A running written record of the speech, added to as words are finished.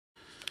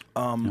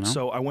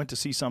So I went to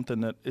see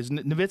something that is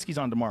Nowitzki's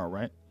on tomorrow,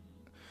 right?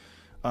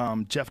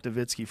 Jeff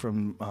Nowitzki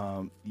from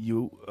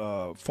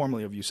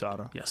formerly of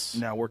USADA, Yes,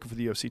 now working for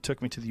the UFC,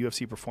 took me to the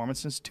UFC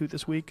Performance Institute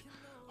this week.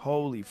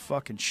 Holy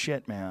fucking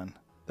shit, man!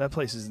 That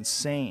place is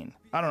insane.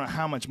 I don't know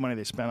how much money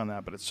they spent on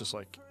that, but it's just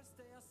like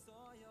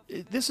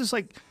this is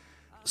like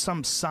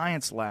some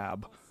science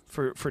lab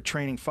for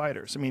training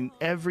fighters. I mean,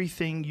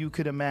 everything you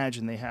could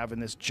imagine they have in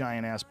this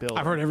giant ass building.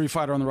 I've heard every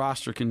fighter on the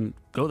roster can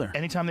go there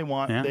anytime they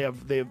want. Yeah.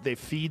 They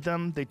feed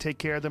them, they take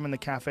care of them in the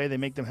cafe, they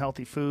make them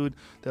healthy food.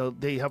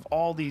 They have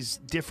all these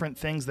different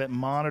things that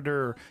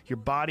monitor your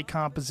body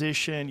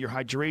composition, your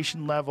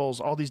hydration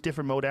levels, all these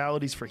different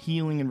modalities for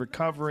healing and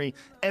recovery.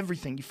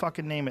 Everything, you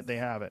fucking name it, they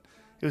have it.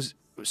 It was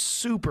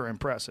super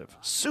impressive.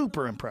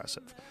 Super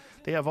impressive.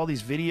 They have all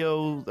these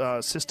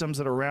video systems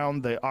that are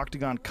around the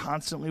octagon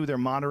constantly where they're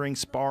monitoring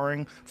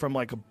sparring from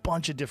like a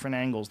bunch of different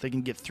angles. They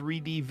can get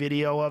 3D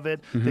video of it.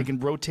 They can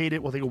rotate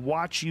it. Well, they can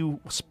watch you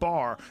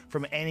spar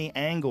from any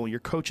angle. Your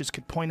coaches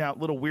could point out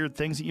little weird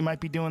things that you might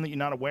be doing that you're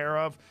not aware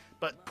of.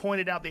 But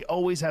pointed out, they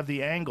always have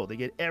the angle. They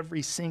get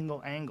every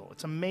single angle.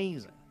 It's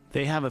amazing.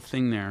 They have a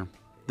thing there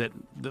that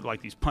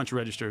like these punch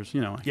registers,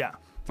 you know. Yeah.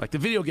 Like the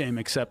video game,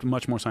 except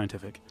much more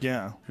scientific.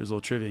 Yeah. Here's a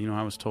little trivia. You know,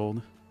 I was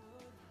told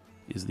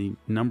is the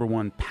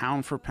 #1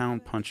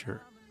 pound-for-pound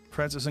puncher.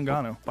 Francis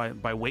Ngannou.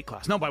 By weight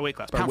class. No, by weight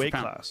class. By weight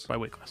class. By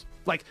weight class.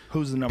 Like,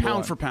 who's the number pound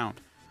one? for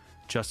pound?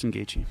 Justin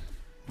Gaethje.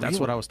 That's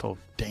Really? what I was told.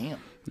 Damn.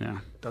 Yeah.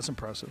 That's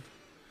impressive.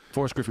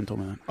 Forrest Griffin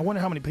told me that. I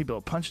wonder how many people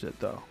have punched it,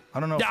 though. I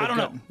don't know. Yeah, I don't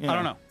know. You know. I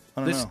don't know.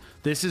 I don't know.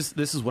 This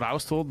is what I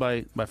was told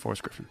by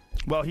Forrest Griffin.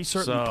 Well, he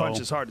certainly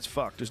punches hard as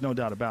fuck. There's no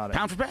doubt about it.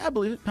 Pound for pound, I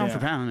believe it. Pound for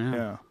pound,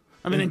 yeah.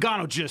 I mean,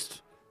 Ngannou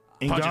just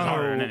punches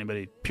harder than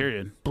anybody,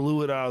 period.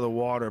 Blew it out of the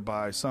water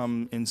by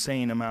some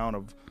insane amount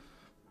of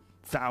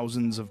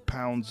thousands of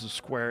pounds a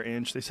square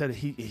inch. They said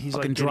he's fucking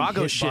like getting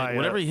Drago hit shit. by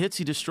Whatever he hits,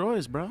 he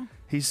destroys, bro.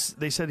 They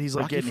said he's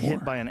like Rocky getting IV.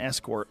 hit by an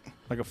escort,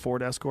 like a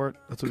Ford Escort.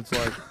 That's what it's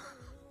like.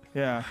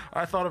 Yeah.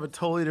 I thought of a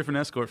totally different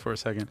escort for a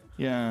second.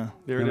 Yeah,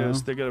 there it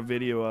is. They got a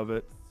video of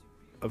it,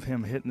 of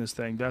him hitting this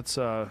thing. That's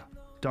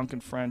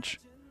Duncan French.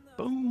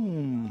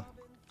 Boom.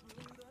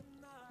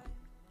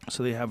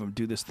 So they have him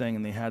do this thing,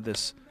 and they had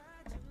this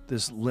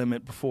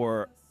limit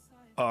before,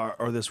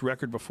 or this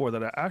record before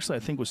that. I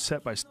think was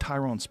set by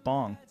Tyrone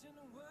Spong.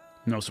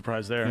 No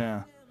surprise there.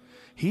 Yeah.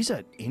 He's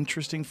an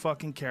interesting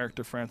fucking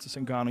character, Francis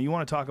Ngannou. You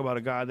want to talk about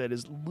a guy that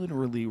is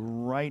literally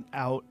right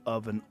out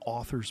of an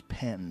author's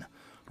pen.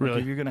 Like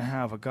Really? if you're going to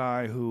have a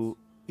guy who,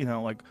 you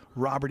know, like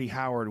Robert E.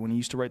 Howard when he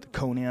used to write the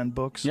Conan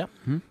books. Yep.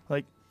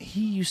 Like,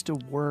 he used to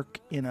work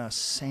in a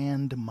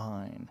sand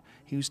mine.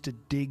 He used to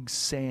dig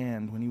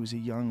sand when he was a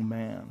young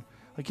man.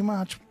 Like, you know how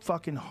much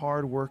fucking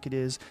hard work it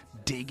is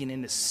digging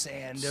into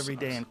sand every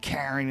day and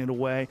carrying it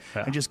away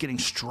and just getting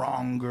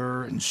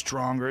stronger and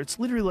stronger. It's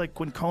literally like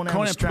when Conan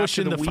was strapped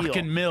pushing to the wheel.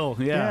 fucking mill.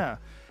 Yeah.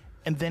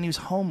 And then he was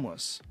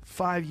homeless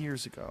 5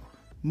 years ago.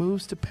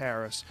 Moves to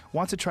Paris.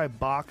 Wants to try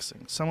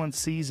boxing. Someone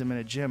sees him in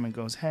a gym and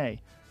goes,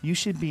 "Hey, you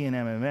should be in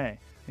MMA." And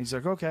he's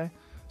like, "Okay."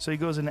 So he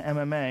goes into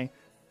MMA.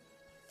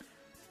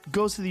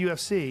 Goes to the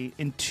UFC.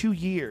 In 2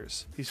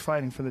 years, he's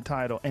fighting for the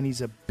title, and he's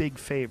a big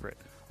favorite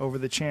over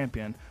the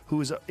champion,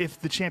 who is, if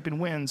the champion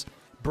wins,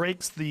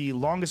 breaks the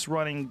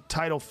longest-running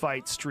title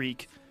fight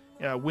streak,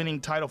 winning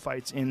title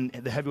fights in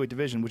the heavyweight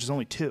division, which is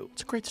only 2.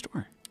 It's a great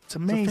story. It's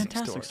an amazing It's a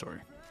fantastic story.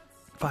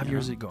 5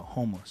 years ago,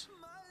 homeless.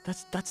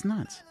 That's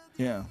nuts.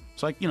 Yeah.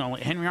 It's like, you know,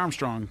 like Henry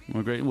Armstrong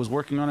was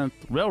working on a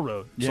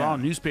railroad. Saw a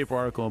newspaper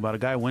article about a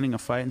guy winning a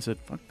fight and said,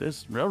 "Fuck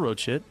this railroad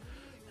shit,"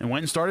 and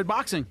went and started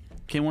boxing.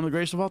 Became one of the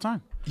greatest of all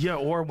time. Yeah,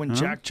 or when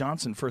Jack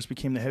Johnson first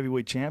became the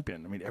heavyweight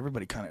champion. I mean,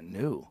 everybody kind of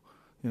knew.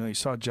 You know, you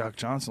saw Jack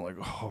Johnson like,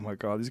 "Oh my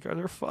God, these guys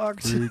are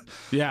fucked."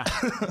 Yeah,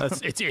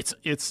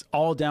 it's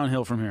all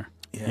downhill from here.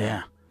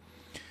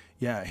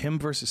 Yeah. Him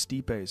versus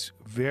Stipe is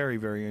very,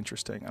 very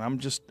interesting, and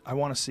I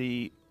want to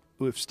see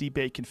if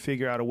Stipe can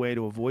figure out a way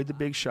to avoid the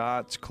big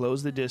shots,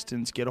 close the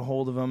distance, get a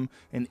hold of him,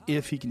 and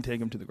if he can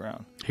take him to the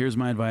ground. Here's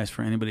my advice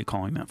for anybody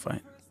calling that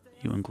fight,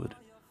 you included.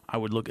 I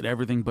would look at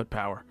everything but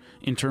power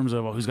in terms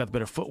of who's got the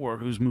better footwork,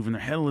 who's moving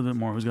their head a little bit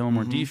more, who's got a little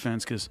more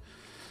defense, because,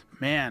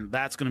 man,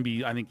 that's going to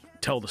be, I think,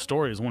 tell the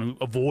story is one who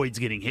avoids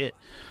getting hit.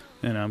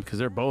 You know, because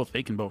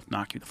they can both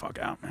knock you the fuck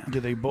out, man. Yeah,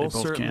 they both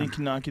certainly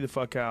can knock you the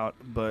fuck out,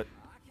 but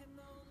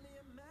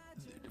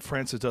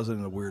Francis does it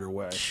in a weirder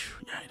way.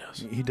 Yeah, he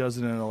does. He does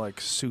it in a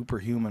like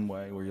superhuman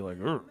way where you're like,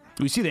 "Ugh."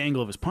 We see the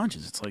angle of his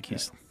punches. It's like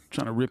he's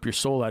trying to rip your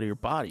soul out of your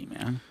body,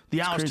 man.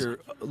 The Alistair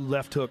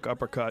left hook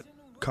uppercut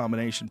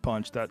combination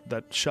punch,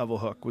 that shovel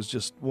hook was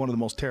just one of the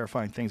most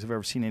terrifying things I've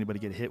ever seen anybody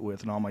get hit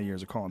with in all my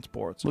years of calling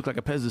sports. Looked like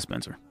a Pez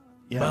dispenser.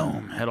 Yeah.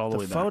 Boom, head all the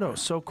way back. The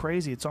photo's so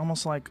crazy. It's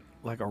almost like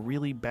a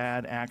really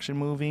bad action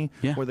movie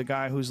where the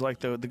guy who's like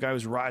the guy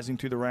who's rising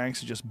through the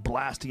ranks is just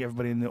blasting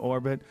everybody in the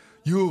orbit.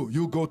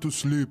 You go to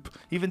sleep.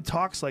 Even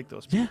talks like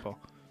those people.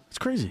 Yeah. It's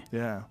crazy.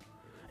 Yeah.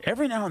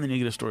 Every now and then you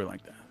get a story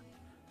like that.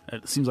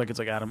 It seems like it's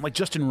like Adam, like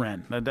Justin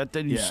Wren. That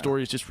dude's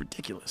story is just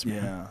ridiculous,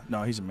 man. Yeah.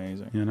 No, he's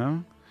amazing. You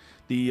know?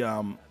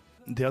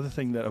 the other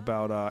thing that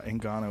about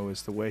Ngannou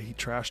is the way he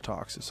trash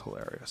talks is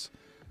hilarious.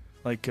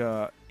 Like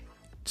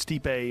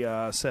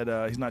Stipe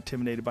said he's not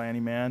intimidated by any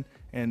man,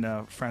 and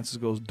Francis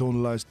goes,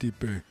 "Don't lie,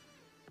 Stipe.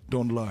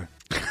 Don't lie."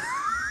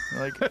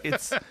 Like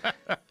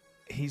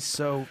he's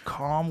so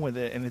calm with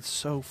it, and it's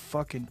so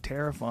fucking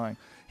terrifying.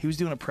 He was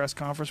doing a press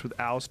conference with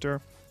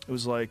Alistair. It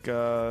was like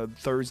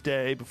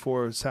Thursday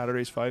before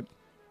Saturday's fight.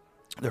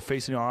 They're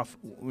facing off,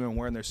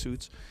 wearing their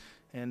suits,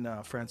 and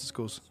Francis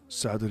goes,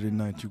 "Saturday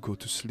night you go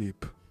to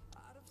sleep.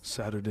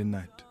 Saturday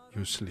night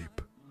you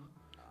sleep."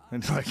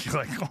 And you're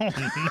like, oh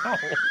no,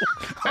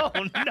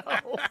 oh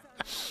no.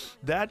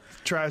 That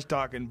trash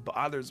talking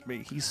bothers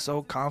me. He's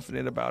so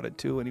confident about it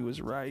too, and he was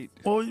right.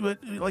 Well,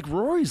 but like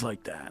Rory's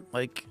like that.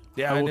 Like,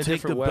 Yeah, I in will a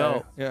take the different way.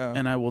 belt, Yeah.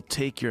 and I will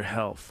take your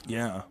health.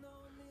 Yeah,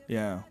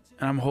 yeah.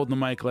 And I'm holding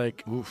the mic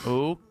like,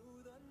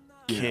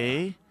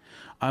 okay.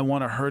 I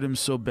want to hurt him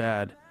so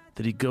bad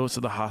that he goes to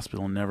the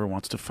hospital and never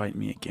wants to fight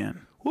me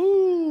again.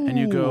 Woo! And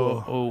you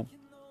go,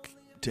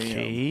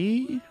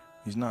 okay. Damn.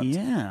 He's not.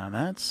 Yeah,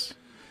 that's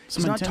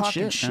some He's not intense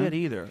talking shit man.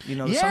 either. You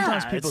know, Yeah,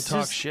 sometimes people it's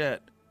talk just-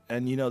 shit,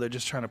 and you know they're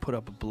just trying to put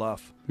up a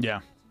bluff. Yeah.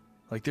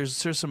 Like there's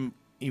some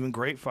even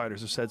great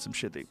fighters have said some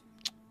shit they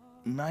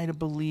might have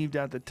believed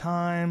at the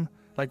time.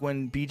 Like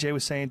when BJ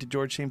was saying to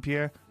George St.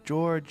 Pierre,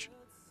 "George,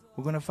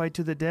 we're gonna fight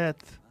to the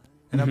death,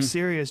 and I'm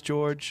serious,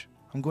 George.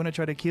 I'm gonna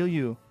try to kill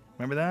you."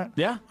 Remember that?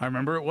 Yeah, I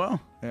remember it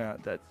well. Yeah,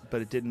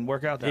 but it didn't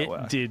work out that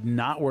way. It did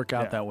not work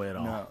out Yeah. that way at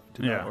all. No,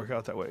 it did not work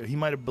out that way. He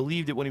might have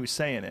believed it when he was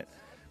saying it,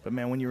 but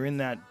man, when you're in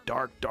that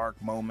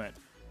dark moment,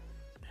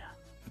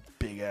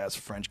 big ass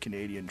French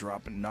Canadian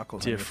dropping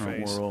knuckles Different in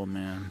your face. world,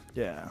 man.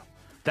 Yeah,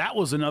 That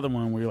was another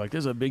one where you're like,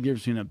 there's a big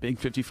difference between a big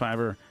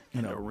 55er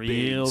and a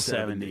real big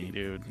 70,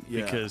 dude.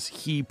 Yeah. Because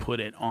he put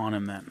it on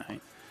him that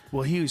night.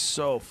 well, he was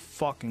so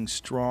fucking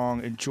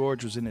strong, and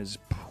George was in his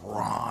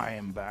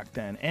prime back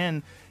then,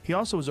 and he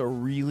also was a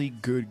really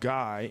good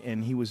guy,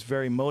 and he was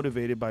very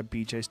motivated by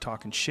BJ's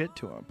talking shit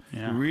to him.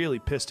 Yeah. It really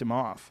pissed him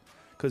off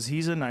because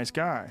he's a nice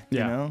guy.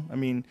 Yeah. You know, I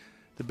mean,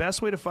 the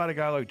best way to fight a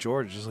guy like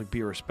George is just like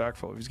be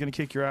respectful. If he's gonna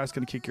kick your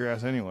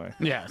ass anyway.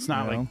 Yeah, it's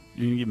not You know? like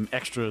you can give him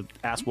extra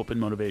ass whooping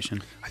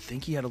motivation. I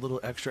think he had a little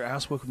extra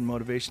ass whooping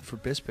motivation for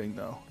Bisping,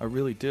 though. I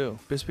really do.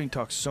 Bisping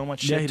talked so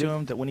much Yeah, shit he to did.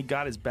 him that when he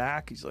got his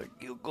back, he's like,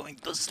 "You're going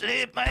to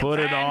sleep, my Put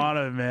it friend." on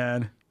him,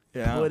 man.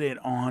 Yeah. Put it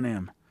on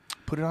him.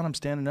 Put it on him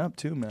standing up,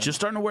 too, man. Just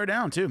starting to wear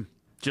down, too.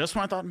 Just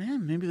when I thought,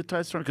 man, maybe the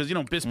tide's starting. Because, you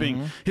know,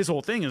 Bisping, his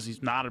whole thing is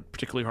he's not a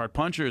particularly hard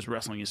puncher. His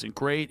wrestling isn't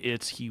great.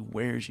 It's he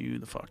wears you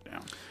the fuck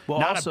down. Well,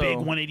 not also- a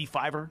big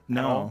 185er at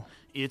No. all.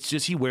 It's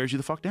just he wears you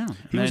the fuck down.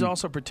 He was And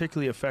also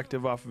particularly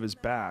effective off of his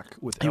back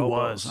with He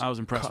elbows. was. I was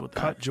impressed with that.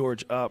 Cut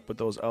George up with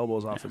those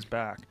elbows off his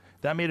back.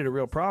 That made it a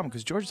real problem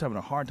because George was having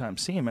a hard time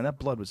seeing, man. That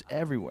blood was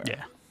everywhere.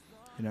 Yeah.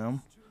 You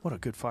know? What a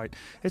good fight.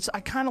 I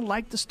kind of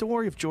like the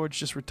story if George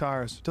just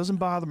retires. It doesn't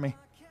bother me.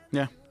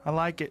 Yeah. I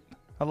like it.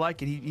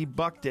 He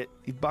bucked it.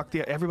 He bucked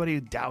it. Everybody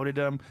who doubted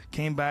him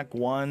came back,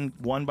 won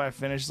by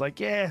finish. It's like,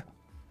 yeah,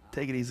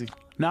 take it easy.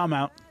 Now I'm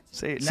out.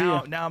 Say it See now.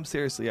 ya. Now I'm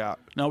seriously out.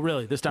 No,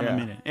 really. This time I Yeah.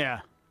 mean it. Yeah.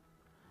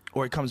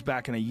 Or he comes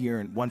back in a year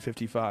in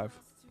 155.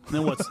 And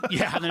then what's?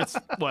 Yeah. And then it's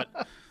what?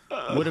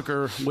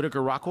 Whitaker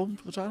Rockhold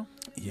for the title.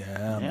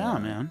 Yeah,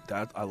 man.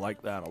 That I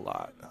like that a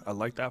lot. I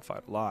like that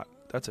fight a lot.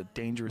 That's a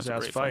dangerous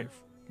That's a ass great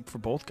fight for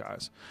both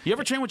guys. You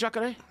ever train with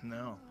Jacare?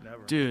 No,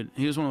 never. Dude,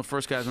 he was one of the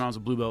first guys when I was a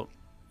blue belt.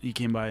 He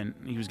came by and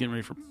he was getting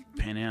ready for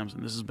Pan Ams,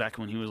 and this is back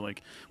when he was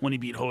like when he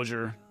beat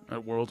Hozier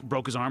at Worlds,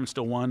 broke his arm and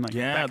still won. Like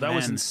Yeah, back that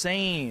was then.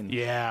 insane.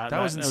 Yeah, that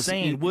was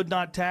insane. Would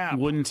not tap.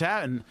 Wouldn't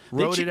tap, and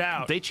Wrote it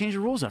out. They changed the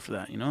rules after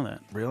that. You know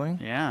that? Really?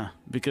 Yeah,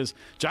 because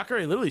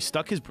Jacare literally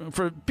stuck his.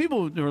 For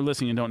people who are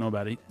listening and don't know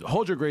about it,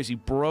 Hozier Gracie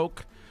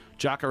broke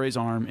Jacare's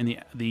arm in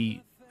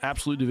the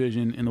absolute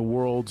division in the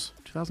Worlds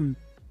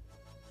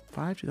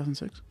 2005,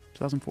 2006,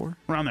 2004,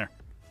 around there.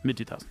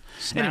 Mid-2000.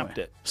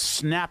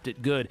 Snapped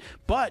it good.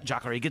 But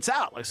Jacare gets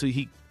out. Like, so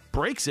he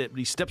breaks it, but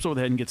he steps over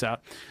the head and gets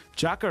out.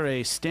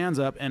 Jacare stands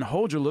up, and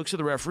Hozier looks at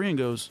the referee and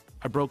goes,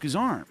 I broke his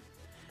arm.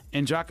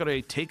 And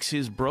Jacare takes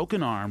his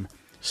broken arm,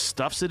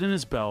 stuffs it in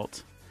his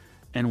belt,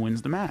 and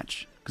wins the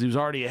match. Because he was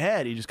already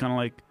ahead. He just kind of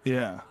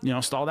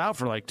like, stalled out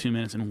for like 2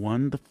 minutes and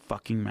won the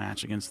fucking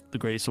match against the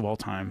greatest of all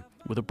time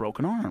with a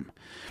broken arm.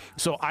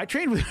 So I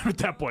trained with him at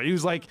that point. He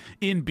was like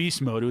in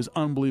beast mode. It was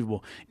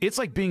unbelievable. It's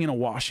like being in a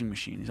washing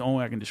machine is the only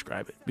way I can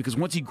describe it. Because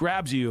once he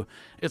grabs you,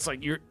 it's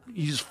like he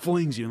just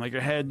flings you. And like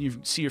your head, you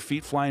see your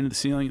feet flying to the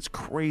ceiling. It's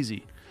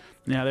crazy.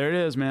 Yeah, there it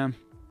is, man.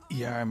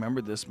 Yeah, I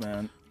remember this,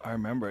 man. I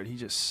remember it. He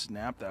just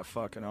snapped that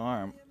fucking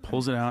arm.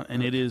 Pulls it out,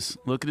 and it is,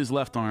 look at his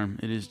left arm.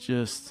 It is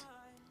just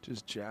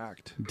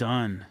jacked.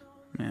 Done,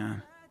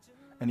 man.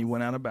 And he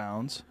went out of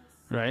bounds.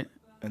 Right?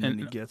 And then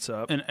he gets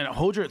up. And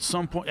Hozier at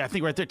some point, I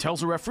think right there, tells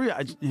the referee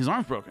his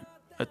arm's broken.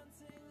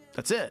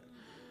 That's it.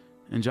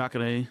 And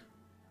Jacare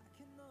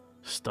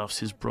stuffs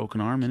his broken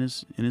arm in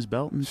his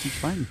belt and keeps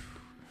fighting.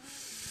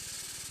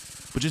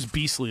 Which is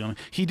beastly on him.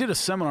 He did a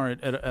seminar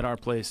at our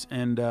place,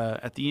 and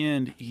at the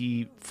end,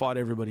 he fought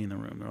everybody in the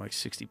room. There were like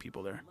 60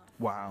 people there.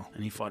 Wow.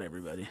 And he fought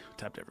everybody,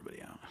 tapped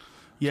everybody out.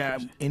 Yeah,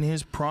 crazy. in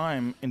his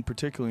prime, in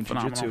particular in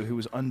Phenomenal. jiu-jitsu, he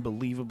was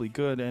unbelievably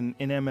good. And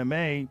in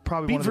MMA,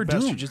 probably Beat one of the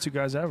best Verdum. jiu-jitsu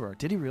guys ever.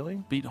 Did he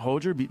really? Beat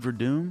Hojer, beat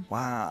Verdum.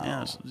 Wow.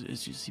 Yeah,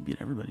 it's just he beat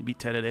everybody. He beat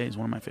Ted Ade. He's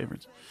one of my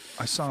favorites.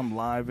 I saw him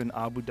live in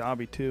Abu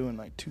Dhabi, too, in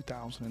like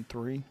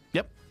 2003.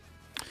 Yep.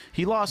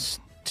 He lost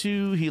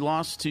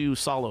to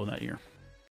Salo that year.